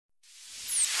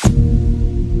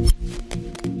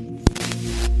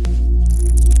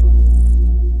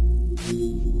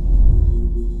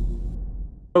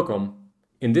Welcome.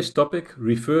 In this topic,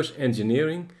 reverse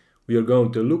engineering, we are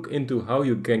going to look into how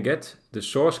you can get the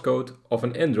source code of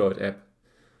an Android app.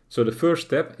 So the first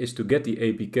step is to get the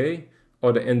APK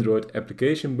or the Android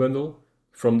application bundle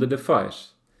from the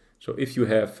device. So if you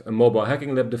have a mobile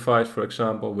hacking lab device, for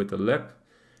example, with a lab,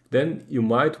 then you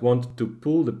might want to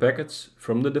pull the packets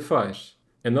from the device.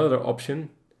 Another option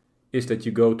is that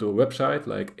you go to a website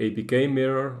like APK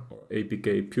Mirror or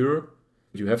APK Pure.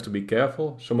 You have to be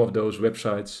careful. Some of those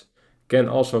websites can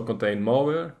also contain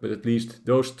malware, but at least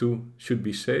those two should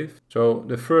be safe. So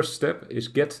the first step is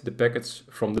get the packets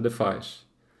from the device.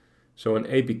 So an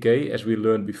APK, as we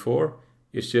learned before,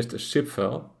 is just a zip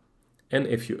file, and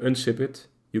if you unzip it,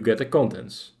 you get the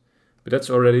contents. But that's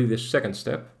already the second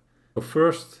step. So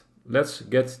first, let's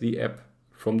get the app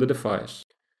from the device.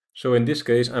 So in this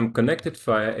case, I'm connected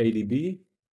via ADB.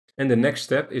 And the next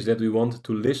step is that we want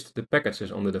to list the packages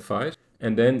on the device.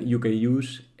 And then you can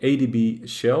use ADB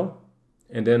shell.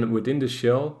 And then within the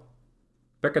shell,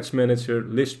 package manager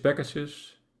list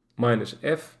packages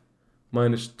 -f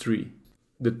 -3.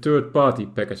 The third-party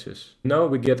packages. Now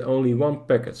we get only one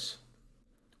package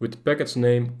with the package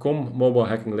name com mobile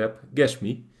hacking lab guess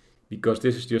me, because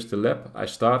this is just the lab I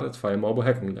started via mobile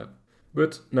hacking lab.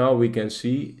 But now we can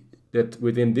see that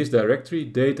within this directory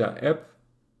data app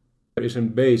there is a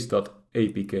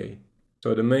base.apk.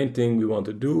 So the main thing we want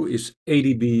to do is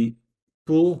adb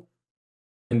pull,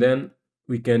 and then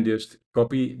we can just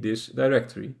copy this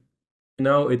directory.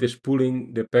 Now it is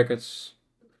pulling the package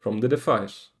from the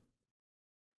device.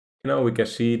 Now we can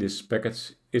see this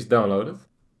package is downloaded.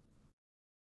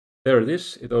 There it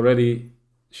is. It already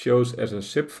shows as a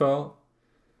zip file.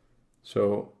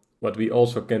 So what we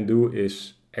also can do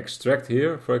is extract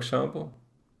here, for example,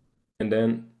 and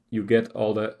then you get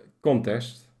all the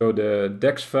context. So the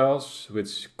DEX files,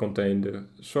 which contain the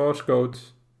source code,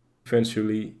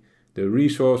 eventually the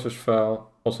resources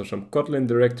file, also some Kotlin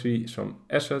directory, some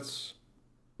assets,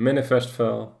 manifest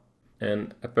file,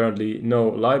 and apparently no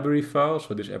library file.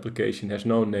 So this application has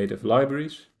no native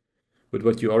libraries. But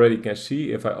what you already can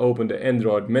see, if I open the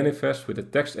Android manifest with a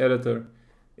text editor,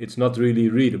 it's not really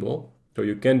readable. So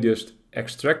you can just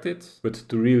extract it, but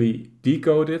to really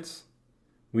decode it,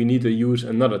 we need to use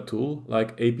another tool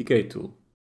like APK tool.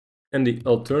 And the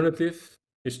alternative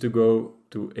is to go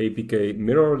to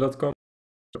apkmirror.com.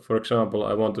 So for example,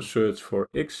 I want to search for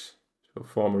X, so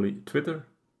formerly Twitter.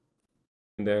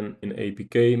 And then in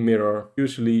APK Mirror,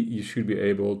 usually you should be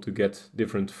able to get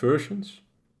different versions.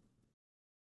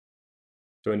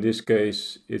 So in this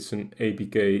case, it's an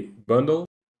APK bundle.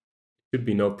 Should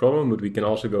be no problem, but we can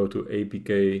also go to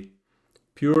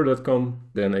apkpure.com.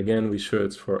 Then again, we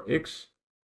search for X.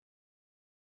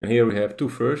 And here we have two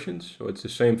versions. So it's the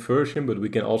same version, but we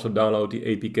can also download the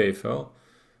APK file.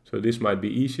 So this might be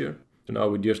easier. So now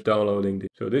we're just downloading this.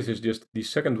 So this is just the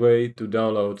second way to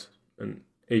download an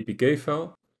APK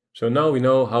file. So now we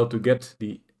know how to get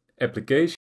the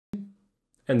application.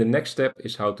 And the next step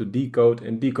is how to decode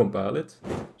and decompile it.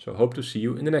 So hope to see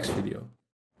you in the next video.